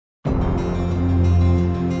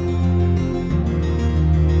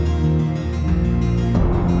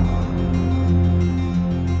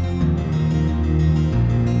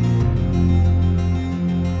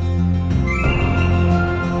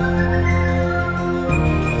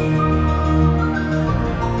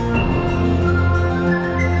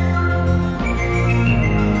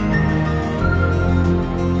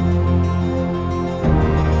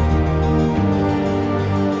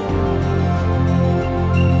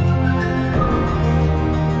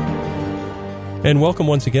And welcome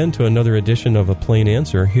once again to another edition of A Plain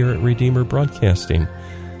Answer here at Redeemer Broadcasting.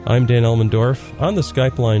 I'm Dan Elmendorf. On the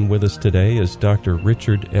Skype line with us today is Dr.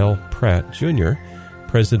 Richard L. Pratt, Jr.,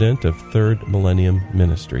 President of Third Millennium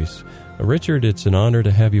Ministries. Richard, it's an honor to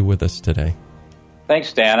have you with us today.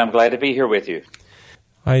 Thanks, Dan. I'm glad to be here with you.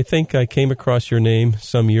 I think I came across your name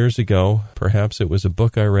some years ago. Perhaps it was a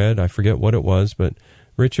book I read. I forget what it was, but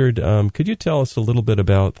Richard, could you tell us a little bit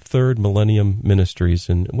about Third Millennium Ministries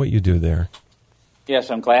and what you do there?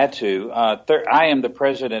 Yes, I'm glad to. I am the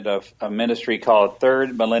president of a ministry called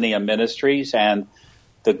Third Millennium Ministries, and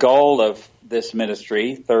the goal of this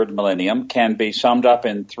ministry, Third Millennium, can be summed up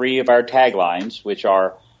in three of our taglines, which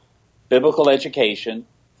are biblical education,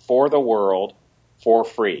 for the world, for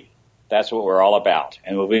free. That's what we're all about.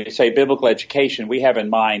 And when we say biblical education, we have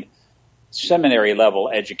in mind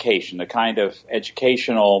seminary-level education, the kind of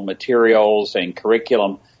educational materials and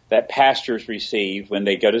curriculum that pastors receive when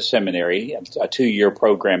they go to seminary, a 2-year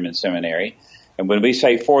program in seminary. And when we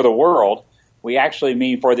say for the world, we actually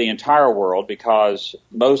mean for the entire world, because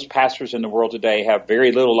most pastors in the world today have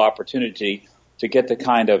very little opportunity to get the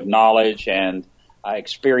kind of knowledge and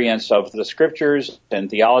experience of the scriptures and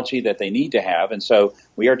theology that they need to have. And so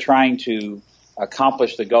we are trying to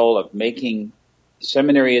accomplish the goal of making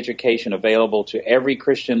seminary education available to every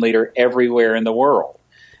Christian leader everywhere in the world,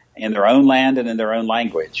 in their own land and in their own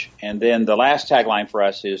language. And then the last tagline for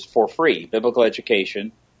us is for free, biblical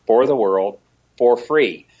education for the world, for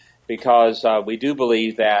free, because we do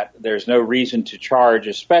believe that there's no reason to charge,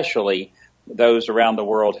 especially those around the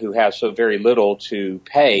world who have so very little to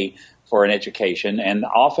pay for an education. And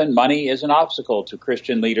often money is an obstacle to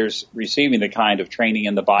Christian leaders receiving the kind of training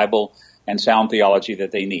in the Bible and sound theology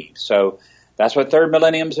that they need. So that's what Third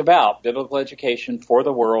Millennium is about, biblical education for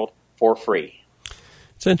the world, for free.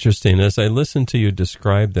 It's interesting. As I listen to you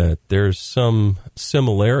describe that, there's some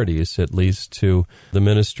similarities, at least, to the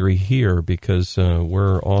ministry here, because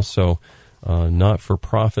we're also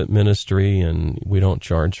not-for-profit ministry, and we don't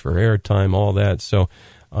charge for airtime, all that. So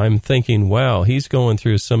I'm thinking, wow, he's going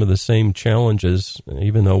through some of the same challenges,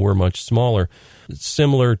 even though we're much smaller,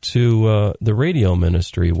 similar to the radio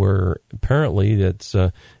ministry, where apparently it's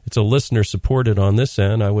a listener-supported on this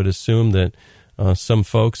end. I would assume that some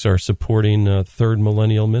folks are supporting Third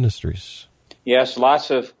Millennial Ministries. Yes, lots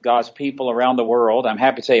of God's people around the world, I'm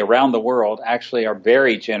happy to say around the world, actually are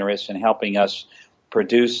very generous in helping us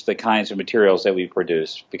produce the kinds of materials that we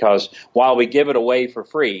produce. Because while we give it away for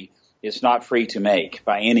free, it's not free to make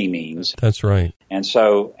by any means. That's right. And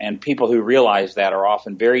so, and people who realize that are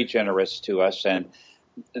often very generous to us. And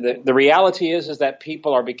the reality is that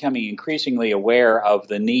people are becoming increasingly aware of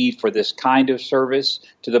the need for this kind of service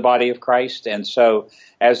to the body of Christ. And so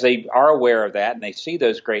as they are aware of that and they see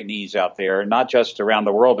those great needs out there, not just around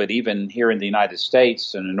the world, but even here in the United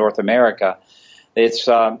States and in North America,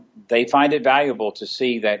 they find it valuable to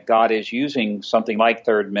see that God is using something like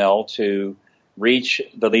Third Mill to reach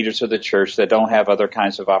the leaders of the church that don't have other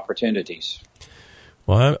kinds of opportunities.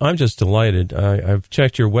 Well, I'm just delighted. I've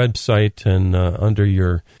checked your website, and under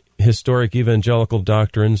your historic evangelical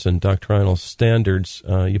doctrines and doctrinal standards,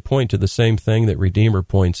 you point to the same thing that Redeemer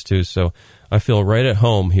points to. So I feel right at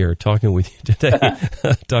home here talking with you today,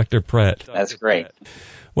 Dr. Pratt. That's great.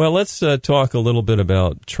 Well, let's talk a little bit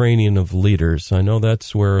about training of leaders. I know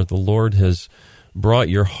that's where the Lord has brought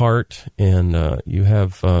your heart, and you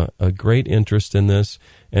have a great interest in this,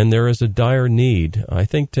 and there is a dire need. I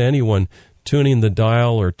think to anyone tuning the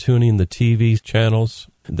dial or tuning the TV channels,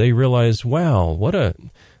 they realize, wow, what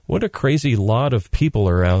a crazy lot of people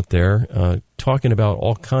are out there talking about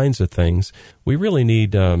all kinds of things. We really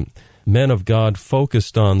need men of God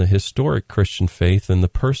focused on the historic Christian faith and the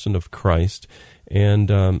person of Christ.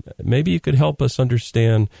 And maybe you could help us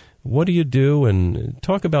understand, what do you do, and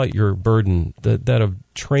talk about your burden, that of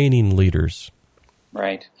training leaders.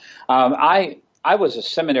 Right. I was a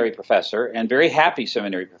seminary professor, and very happy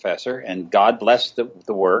seminary professor, and God blessed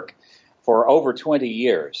the work for over 20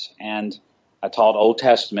 years. And I taught Old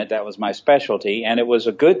Testament. That was my specialty, and it was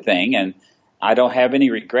a good thing, and I don't have any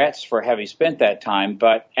regrets for having spent that time.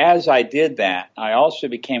 But as I did that, I also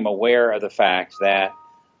became aware of the fact that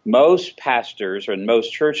most pastors and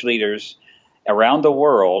most church leaders around the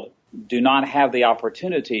world do not have the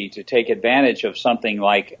opportunity to take advantage of something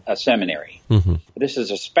like a seminary. Mm-hmm. This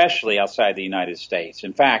is especially outside the United States.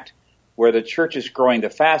 In fact, where the church is growing the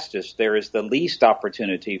fastest, there is the least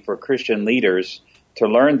opportunity for Christian leaders to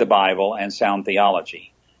learn the Bible and sound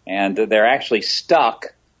theology. And they're actually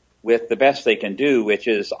stuck with the best they can do, which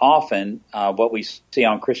is often what we see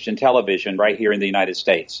on Christian television right here in the United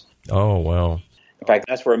States. Oh, wow. In fact,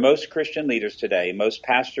 that's where most Christian leaders today, most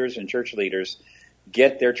pastors and church leaders,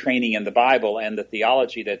 get their training in the Bible and the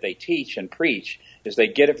theology that they teach and preach is they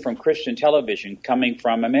get it from Christian television coming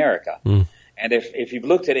from America. And if you've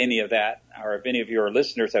looked at any of that, or if any of your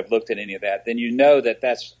listeners have looked at any of that, then you know that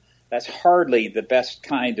that's hardly the best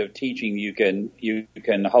kind of teaching you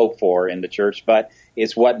can hope for in the church, but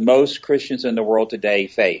it's what most Christians in the world today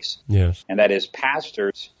face. Yes. And that is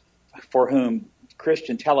pastors for whom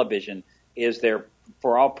Christian television is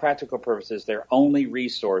for all practical purposes, their only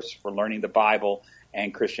resource for learning the Bible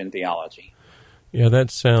and Christian theology. Yeah,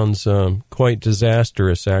 that sounds quite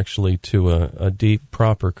disastrous, actually, to a deep,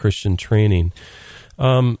 proper Christian training.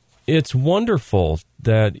 It's wonderful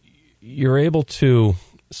that you're able to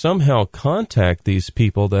somehow contact these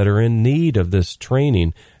people that are in need of this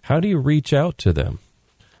training. How do you reach out to them?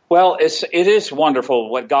 Well, it is wonderful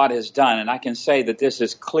what God has done, and I can say that this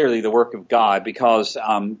is clearly the work of God because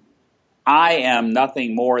I am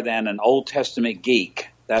nothing more than an Old Testament geek.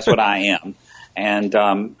 That's what I am. And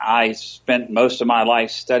I spent most of my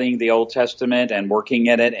life studying the Old Testament and working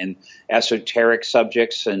in it and esoteric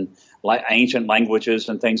subjects and ancient languages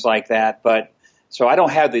and things like that. But so I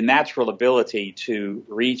don't have the natural ability to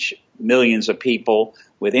reach millions of people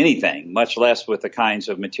with anything, much less with the kinds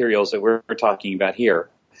of materials that we're talking about here.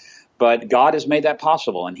 But God has made that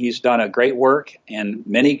possible, and He's done a great work in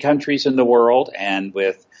many countries in the world and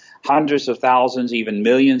with hundreds of thousands, even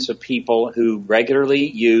millions of people who regularly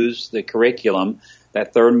use the curriculum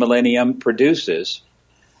that Third Millennium produces.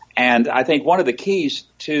 And I think one of the keys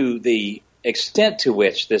to the extent to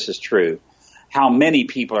which this is true, how many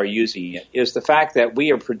people are using it, is the fact that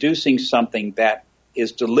we are producing something that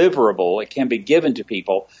is deliverable. It can be given to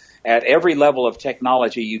people at every level of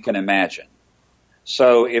technology you can imagine.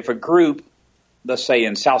 So if a group, let's say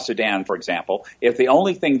in South Sudan, for example, if the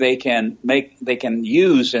only thing they can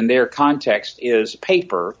use in their context is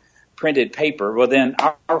paper, printed paper, well then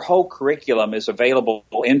our whole curriculum is available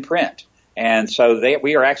in print. And so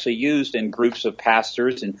we are actually used in groups of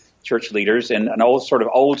pastors and church leaders in an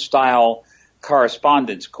old style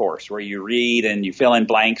correspondence course where you read and you fill in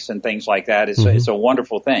blanks and things like that. It's a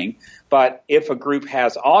wonderful thing. But if a group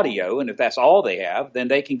has audio, and if that's all they have, then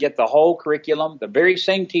they can get the whole curriculum, the very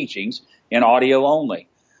same teachings, in audio only.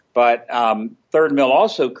 But Third Mill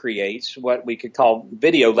also creates what we could call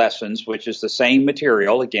video lessons, which is the same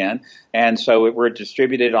material again. And so we're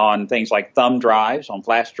distributed on things like thumb drives, on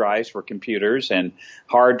flash drives for computers, and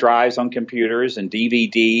hard drives on computers, and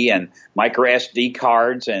DVD and micro SD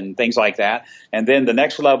cards and things like that. And then the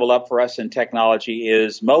next level up for us in technology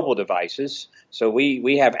is mobile devices. So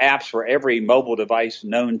we have apps for every mobile device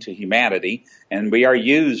known to humanity, and we are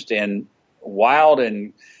used in wild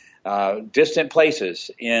and distant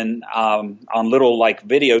places on little like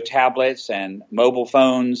video tablets and mobile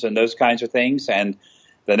phones and those kinds of things. And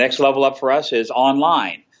the next level up for us is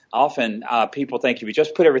online. Often people think if you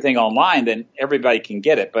just put everything online, then everybody can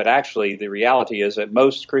get it. But actually, the reality is that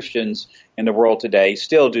most Christians in the world today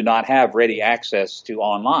still do not have ready access to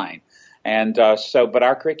online. And but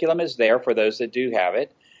our curriculum is there for those that do have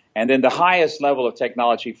it. And then the highest level of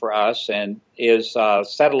technology for us is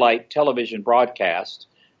satellite television broadcast,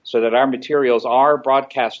 so that our materials are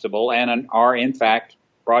broadcastable and are, in fact,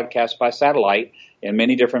 broadcast by satellite in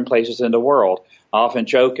many different places in the world. I often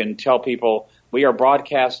joke and tell people we are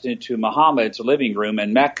broadcast into Muhammad's living room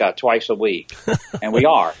in Mecca twice a week, and we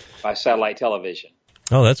are by satellite television.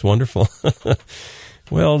 Oh, that's wonderful.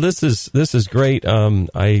 Well, this is great.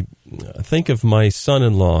 I think of my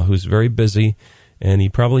son-in-law, who's very busy, and he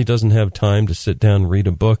probably doesn't have time to sit down and read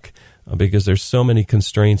a book because there's so many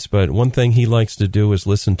constraints. But one thing he likes to do is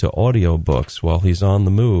listen to audio books while he's on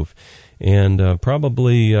the move. And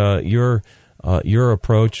probably your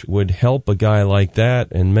approach would help a guy like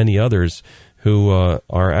that and many others who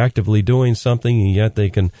are actively doing something, and yet they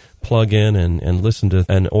can plug in and listen to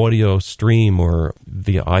an audio stream or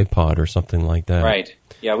via iPod or something like that. Right.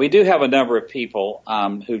 Yeah, we do have a number of people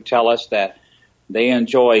who tell us that they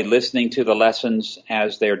enjoy listening to the lessons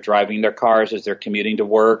as they're driving their cars, as they're commuting to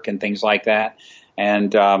work and things like that.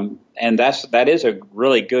 And that is a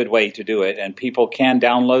really good way to do it. And people can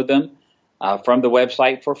download them from the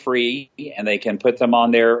website for free, and they can put them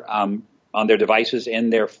on their devices in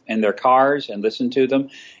their cars and listen to them.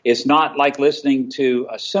 It's not like listening to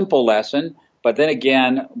a simple lesson, but then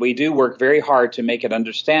again, we do work very hard to make it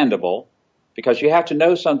understandable, because you have to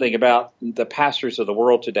know something about the pastors of the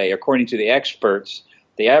world today. According to the experts,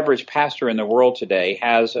 the average pastor in the world today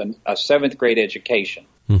has a seventh grade education,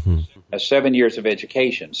 7 years of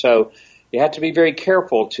education. So you have to be very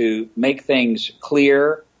careful to make things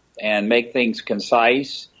clear and make things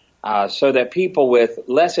concise, so that people with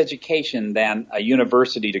less education than a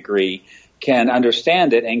university degree can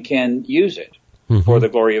understand it and can use it. for the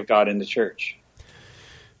glory of God in the church.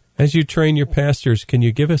 As you train your pastors, can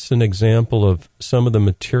you give us an example of some of the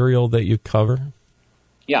material that you cover?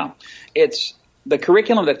 Yeah, it's the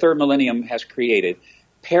curriculum that Third Millennium has created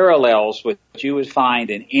parallels what you would find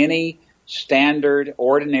in any standard,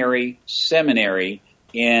 ordinary seminary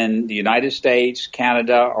in the United States,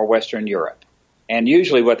 Canada, or Western Europe. And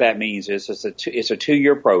usually what that means is it's a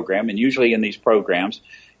 2-year program, and usually in these programs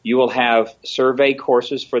you will have survey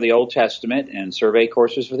courses for the Old Testament and survey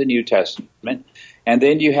courses for the New Testament, and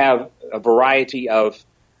then you have a variety of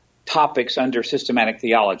topics under systematic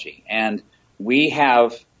theology. And we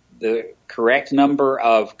have the correct number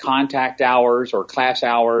of contact hours or class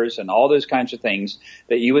hours and all those kinds of things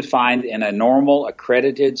that you would find in a normal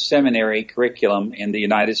accredited seminary curriculum in the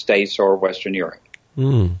United States or Western Europe.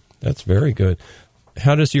 That's very good.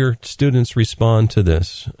 How does your students respond to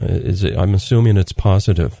this? I'm assuming it's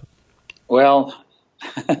positive. Well,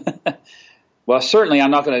 certainly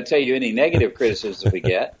I'm not going to tell you any negative criticism we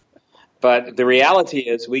get, but the reality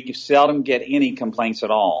is we seldom get any complaints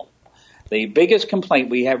at all. The biggest complaint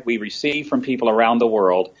we receive from people around the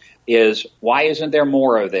world is, why isn't there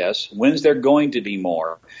more of this? When's there going to be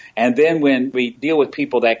more? And then when we deal with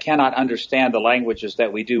people that cannot understand the languages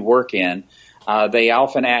that we do work in, they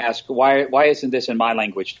often ask, why isn't this in my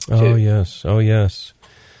language too? Oh, yes.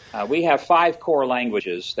 We have 5 core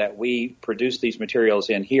languages that we produce these materials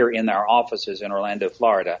in here in our offices in Orlando,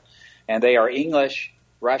 Florida. And they are English,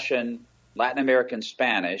 Russian, Latin American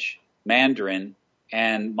Spanish, Mandarin,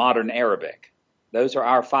 and modern Arabic. Those are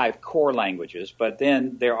our 5 core languages, but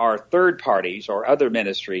then there are third parties or other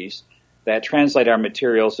ministries that translate our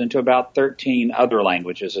materials into about 13 other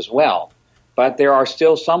languages as well. But there are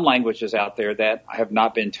still some languages out there that have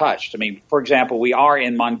not been touched. I mean, for example, we are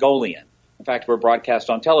in Mongolian. In fact, we're broadcast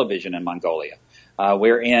on television in Mongolia.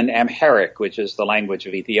 We're in Amharic, which is the language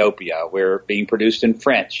of Ethiopia. We're being produced in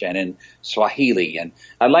French and in Swahili and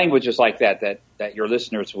languages like that your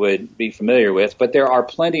listeners would be familiar with. But there are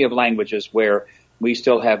plenty of languages where we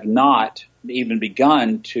still have not even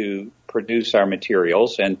begun to produce our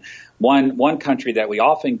materials. And one country that we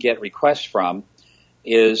often get requests from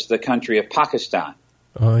is the country of Pakistan,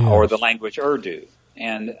 or the language Urdu.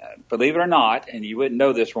 And believe it or not, and you wouldn't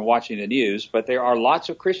know this from watching the news, but there are lots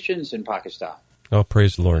of Christians in Pakistan. Oh,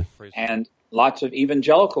 praise the Lord. And lots of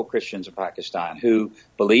evangelical Christians in Pakistan who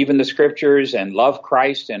believe in the Scriptures and love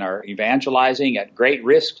Christ and are evangelizing at great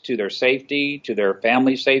risk to their safety, to their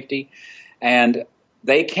family safety. And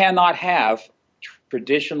they cannot have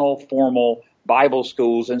traditional formal Bible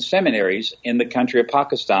schools and seminaries in the country of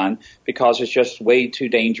Pakistan because it's just way too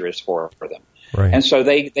dangerous for them. Right. And so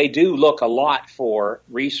they do look a lot for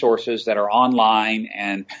resources that are online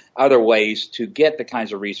and other ways to get the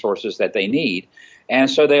kinds of resources that they need. And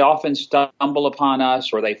so they often stumble upon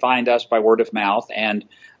us or they find us by word of mouth. And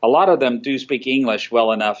a lot of them do speak English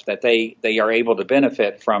well enough that they are able to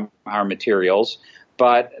benefit from our materials.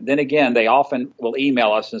 But then again, they often will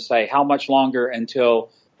email us and say, how much longer until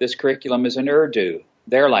this curriculum is in Urdu,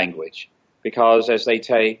 their language? Because as they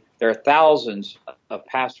say, there are thousands of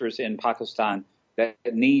pastors in Pakistan that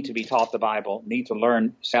need to be taught the Bible, need to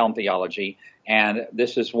learn sound theology, and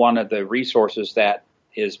this is one of the resources that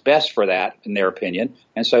is best for that, in their opinion,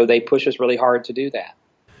 and so they push us really hard to do that.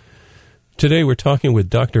 Today we're talking with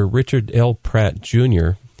Dr. Richard L. Pratt,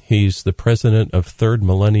 Jr. He's the president of Third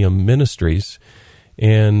Millennium Ministries,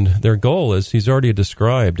 and their goal, as he's already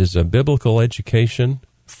described, is a biblical education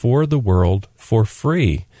for the world for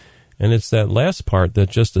free. And it's that last part that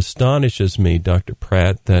just astonishes me, Dr.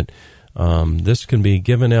 Pratt, that this can be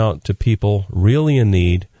given out to people really in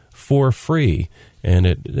need for free. And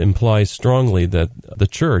it implies strongly that the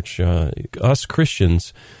church, us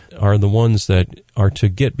Christians, are the ones that are to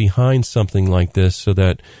get behind something like this so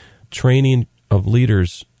that training of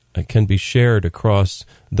leaders can be shared across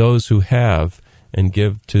those who have and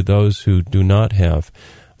give to those who do not have.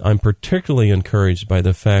 I'm particularly encouraged by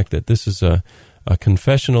the fact that this is a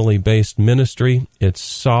confessionally based ministry. It's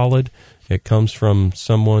solid. It comes from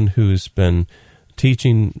someone who's been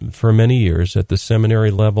teaching for many years at the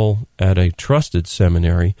seminary level, at a trusted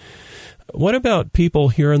seminary. What about people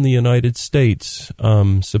here in the United States?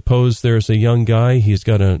 Suppose there's a young guy, he's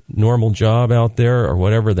got a normal job out there, or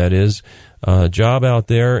whatever that is, job out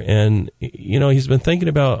there, and he's been thinking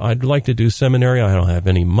about, I'd like to do seminary, I don't have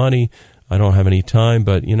any money, I don't have any time,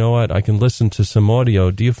 but you know what, I can listen to some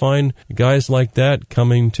audio. Do you find guys like that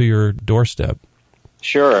coming to your doorstep?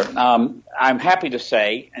 Sure. I'm happy to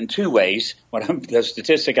say in 2 ways, the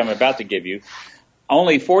statistic I'm about to give you,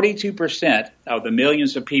 only 42% of the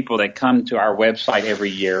millions of people that come to our website every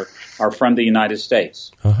year are from the United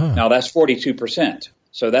States. Uh-huh. Now, that's 42%.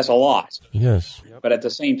 So that's a lot. Yes. But at the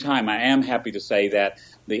same time, I am happy to say that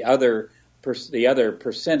the other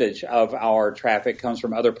percentage of our traffic comes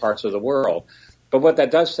from other parts of the world. But what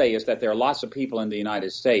that does say is that there are lots of people in the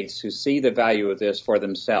United States who see the value of this for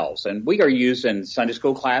themselves. And we are used in Sunday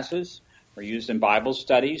school classes. We're used in Bible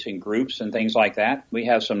studies and groups and things like that. We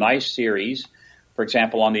have some nice series, for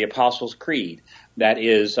example, on the Apostles' Creed. That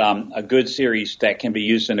is a good series that can be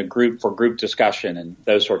used in a group for group discussion and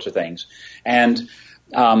those sorts of things. And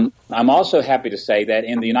I'm also happy to say that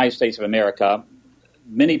in the United States of America,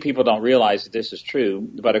 many people don't realize that this is true,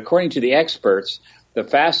 but according to the experts, the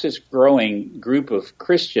fastest growing group of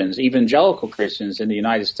Christians, evangelical Christians in the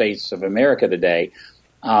United States of America today,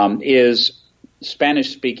 is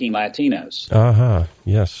Spanish-speaking Latinos.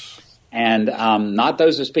 Yes. And not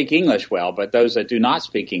those that speak English well, but those that do not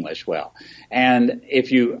speak English well. And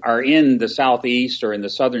if you are in the southeast or in the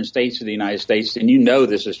southern states of the United States, then you know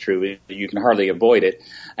this is true. You can hardly avoid it.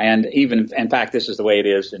 And even, in fact, this is the way it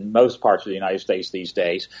is in most parts of the United States these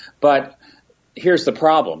days. But here's the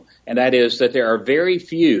problem, and that is that there are very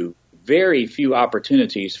few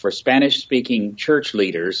opportunities for Spanish-speaking church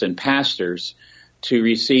leaders and pastors to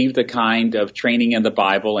receive the kind of training in the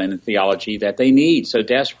Bible and theology that they need so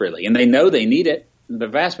desperately. And they know they need it. The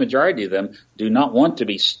vast majority of them do not want to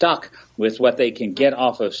be stuck with what they can get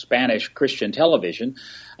off of Spanish Christian television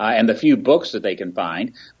and the few books that they can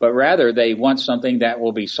find, but rather they want something that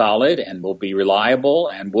will be solid and will be reliable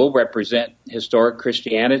and will represent historic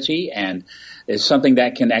Christianity and is something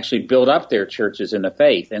that can actually build up their churches in the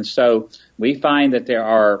faith. And so we find that there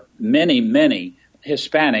are many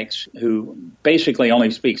Hispanics who basically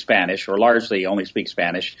only speak Spanish or largely only speak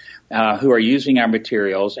Spanish who are using our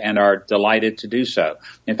materials and are delighted to do so.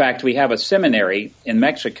 In fact, we have a seminary in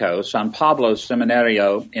Mexico, San Pablo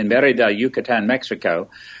Seminario in Mérida, Yucatan, Mexico,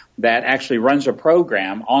 that actually runs a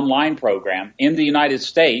program, online program, in the United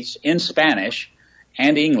States in Spanish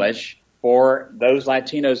and English for those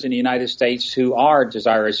Latinos in the United States who are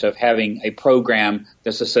desirous of having a program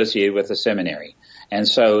that's associated with the seminary. And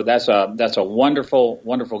so that's a wonderful,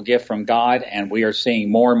 wonderful gift from God, and we are seeing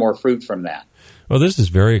more and more fruit from that. Well, this is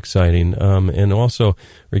very exciting, and also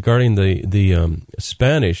regarding the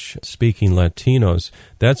Spanish-speaking Latinos,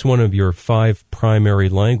 that's one of your 5 primary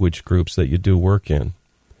language groups that you do work in.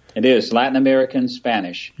 It is Latin American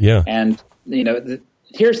Spanish. Yeah, and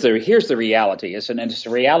here's the reality. It's a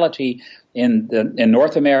reality in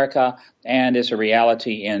North America, and it's a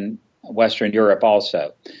reality in Western Europe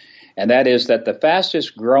also. And that is that the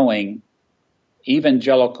fastest growing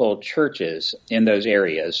evangelical churches in those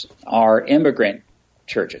areas are immigrant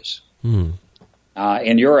churches.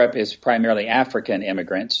 In Europe, it's primarily African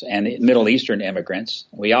immigrants and Middle Eastern immigrants.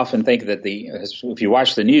 We often think that if you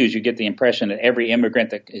watch the news, you get the impression that every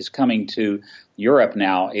immigrant that is coming to Europe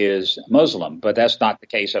now is Muslim, but that's not the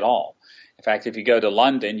case at all. In fact, if you go to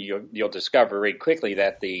London, you'll discover very quickly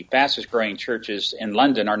that the fastest growing churches in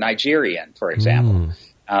London are Nigerian, for example.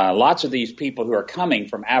 Lots of these people who are coming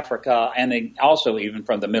from Africa and also even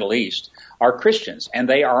from the Middle East are Christians, and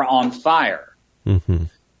they are on fire. Mm-hmm.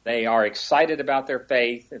 They are excited about their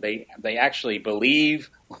faith. They actually believe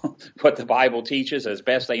what the Bible teaches as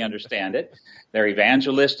best they understand it. They're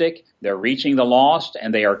evangelistic. They're reaching the lost,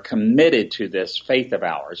 and they are committed to this faith of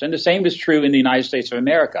ours. And the same is true in the United States of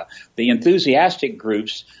America. The enthusiastic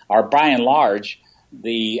groups are, by and large,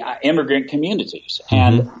 the immigrant communities. Mm-hmm.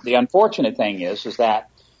 And the unfortunate thing is that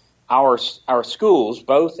our schools,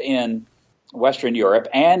 both in Western Europe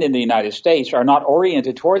and in the United States, are not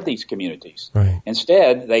oriented toward these communities. Right.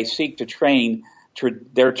 Instead, they seek to train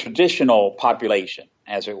their traditional population,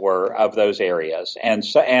 as it were, of those areas. And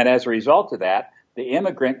as a result of that, the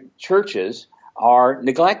immigrant churches are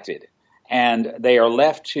neglected, and they are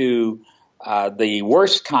left to the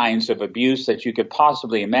worst kinds of abuse that you could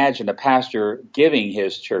possibly imagine a pastor giving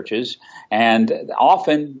his churches, and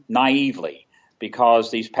often naively, because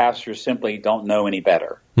these pastors simply don't know any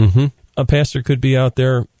better. Mm-hmm. A pastor could be out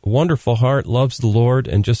there, wonderful heart, loves the Lord,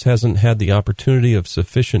 and just hasn't had the opportunity of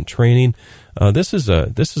sufficient training. This is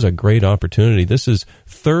a great opportunity. This is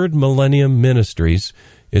Third Millennium Ministries.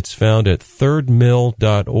 It's found at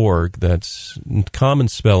thirdmill.org. That's common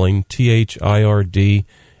spelling,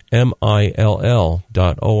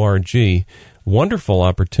 THIRDMILL.org. Wonderful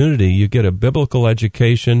opportunity. You get a biblical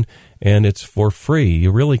education, and it's for free.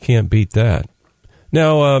 You really can't beat that.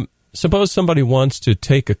 Now, suppose somebody wants to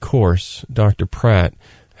take a course, Dr. Pratt.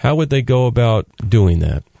 How would they go about doing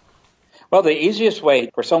that? Well, the easiest way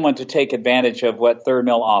for someone to take advantage of what Third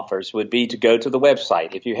Mill offers would be to go to the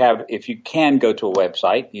website. If you can go to a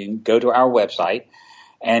website, you can go to our website,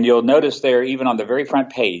 and you'll notice there, even on the very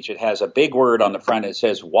front page, it has a big word on the front that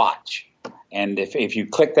says "Watch." And if you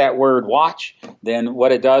click that word watch, then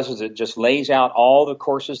what it does is it just lays out all the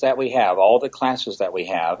courses that we have, all the classes that we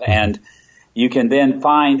have. And you can then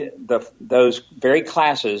find those very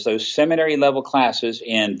classes, those seminary level classes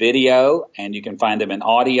in video, and you can find them in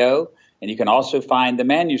audio, and you can also find the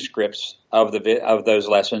manuscripts of those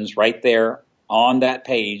lessons right there on that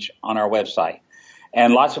page on our website.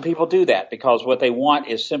 And lots of people do that because what they want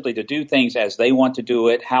is simply to do things as they want to do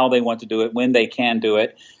it, how they want to do it, when they can do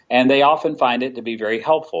it, and they often find it to be very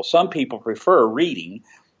helpful. Some people prefer reading.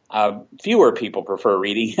 Fewer people prefer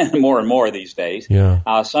reading more and more these days.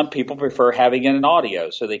 Yeah. Some people prefer having it in audio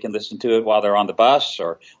so they can listen to it while they're on the bus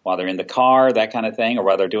or while they're in the car, that kind of thing, or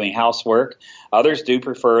while they're doing housework. Others do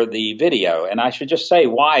prefer the video. And I should just say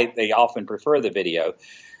why they often prefer the video.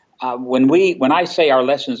 When I say our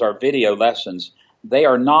lessons are video lessons, they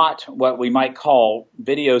are not what we might call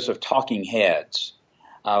videos of talking heads.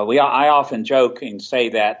 I often joke and say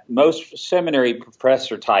that most seminary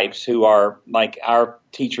professor types who are like our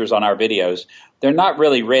teachers on our videos, they're not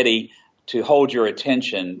really ready to hold your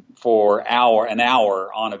attention for an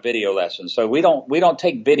hour on a video lesson. So we don't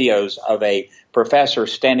take videos of a professor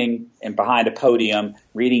standing behind a podium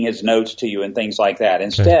reading his notes to you and things like that.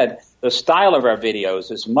 Instead, the style of our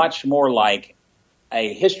videos is much more like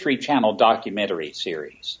a History Channel documentary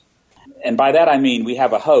series. And by that I mean we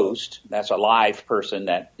have a host, that's a live person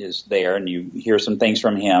that is there, and you hear some things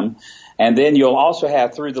from him. And then you'll also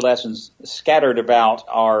have through the lessons scattered about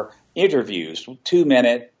our interviews,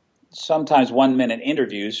 2-minute, sometimes 1-minute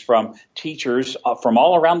interviews from teachers from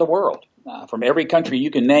all around the world. From every country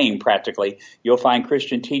you can name practically, you'll find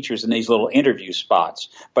Christian teachers in these little interview spots.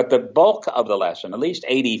 But the bulk of the lesson, at least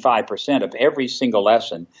 85% of every single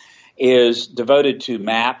lesson, is devoted to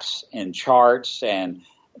maps and charts and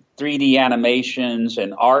 3D animations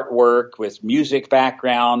and artwork with music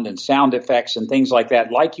background and sound effects and things like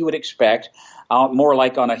that, like you would expect, more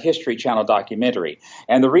like on a History Channel documentary.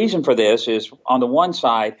 And the reason for this is, on the one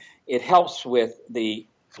side, it helps with the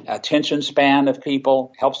attention span of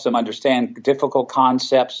people, helps them understand difficult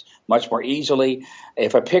concepts much more easily.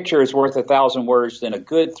 If a picture is worth 1,000 words, then a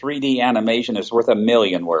good 3D animation is worth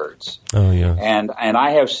 1,000,000 words. Oh, yeah. And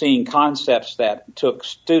I have seen concepts that took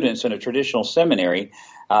students in a traditional seminary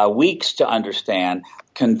weeks to understand,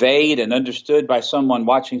 conveyed and understood by someone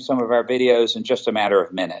watching some of our videos in just a matter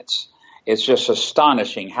of minutes. It's just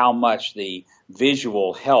astonishing how much the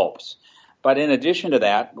visual helps. But in addition to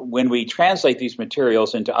that, when we translate these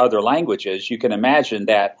materials into other languages, you can imagine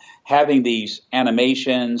that having these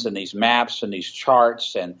animations and these maps and these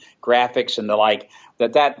charts and graphics and the like,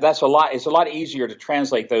 it's a lot easier to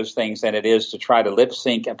translate those things than it is to try to lip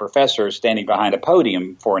sync a professor standing behind a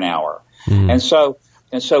podium for an hour. And so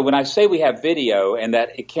when I say we have video and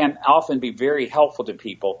that it can often be very helpful to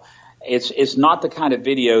people, it's not the kind of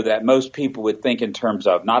video that most people would think in terms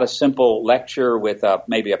of, not a simple lecture with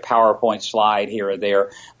maybe a PowerPoint slide here or there,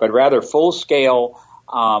 but rather full-scale,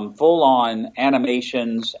 full-on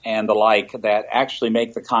animations and the like that actually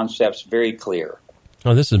make the concepts very clear.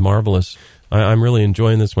 Oh, this is marvelous. I'm really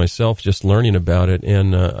enjoying this myself, just learning about it.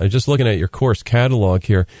 And just looking at your course catalog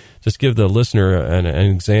here, just give the listener an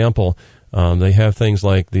example. They have things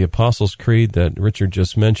like the Apostles' Creed that Richard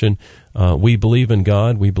just mentioned. We believe in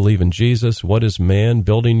God. We believe in Jesus. What is man?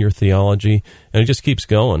 Building your theology. And it just keeps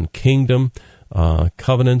going. Kingdom,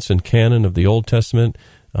 covenants and canon of the Old Testament,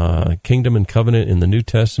 kingdom and covenant in the New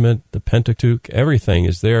Testament, the Pentateuch, everything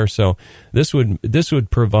is there. So this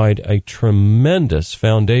would provide a tremendous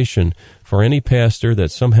foundation for any pastor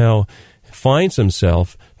that somehow finds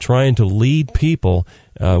himself trying to lead people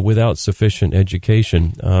without sufficient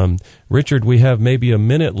education. Richard, we have maybe a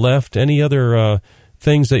minute left. Any other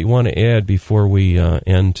things that you want to add before we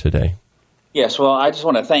end today? Yes, well, I just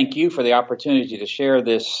want to thank you for the opportunity to share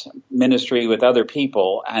this ministry with other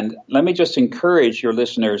people. And let me just encourage your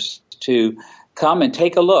listeners to come and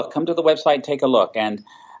take a look. Come to the website, take a look, and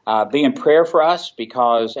be in prayer for us,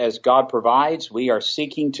 because as God provides, we are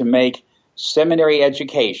seeking to make seminary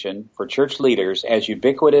education for church leaders as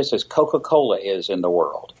ubiquitous as Coca-Cola is in the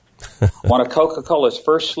world. One of Coca-Cola's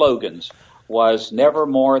first slogans was "never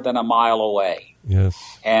more than a mile away." Yes.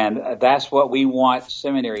 And that's what we want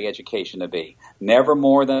seminary education to be. Never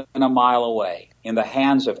more than a mile away, in the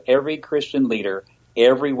hands of every Christian leader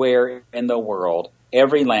everywhere in the world,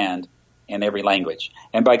 every land and every language.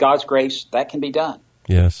 And by God's grace, that can be done.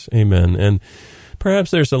 Yes, amen. And perhaps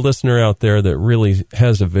there's a listener out there that really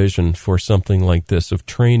has a vision for something like this, of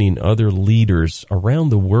training other leaders around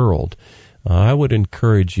the world. I would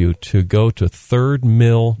encourage you to go to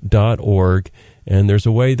thirdmill.org And there's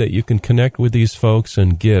a way that you can connect with these folks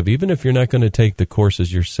and give, even if you're not going to take the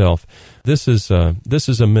courses yourself. This is a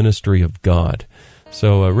ministry of God.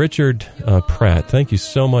 So, Richard Pratt, thank you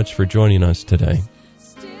so much for joining us today.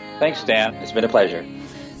 Thanks, Dan. It's been a pleasure.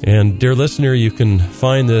 And, dear listener, you can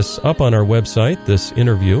find this up on our website, this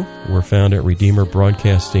interview. We're found at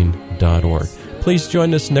RedeemerBroadcasting.org. Please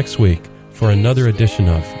join us next week for another edition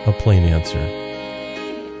of A Plain Answer.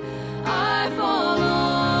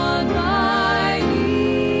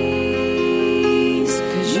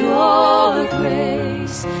 Your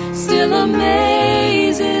grace still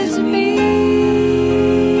amazes me.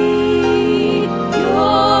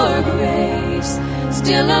 Your grace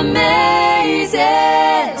still amazes.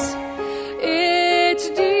 It's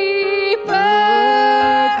deeper,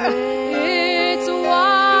 it's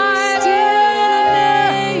wider,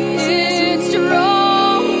 it's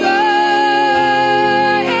stronger,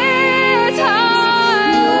 it's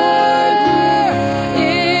higher,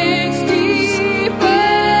 it's deeper.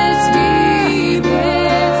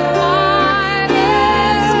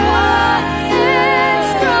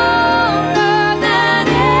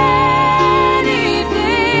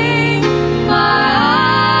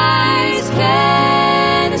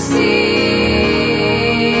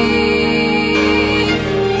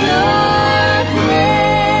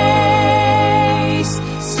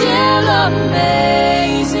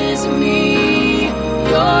 Amazes me,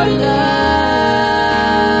 your love.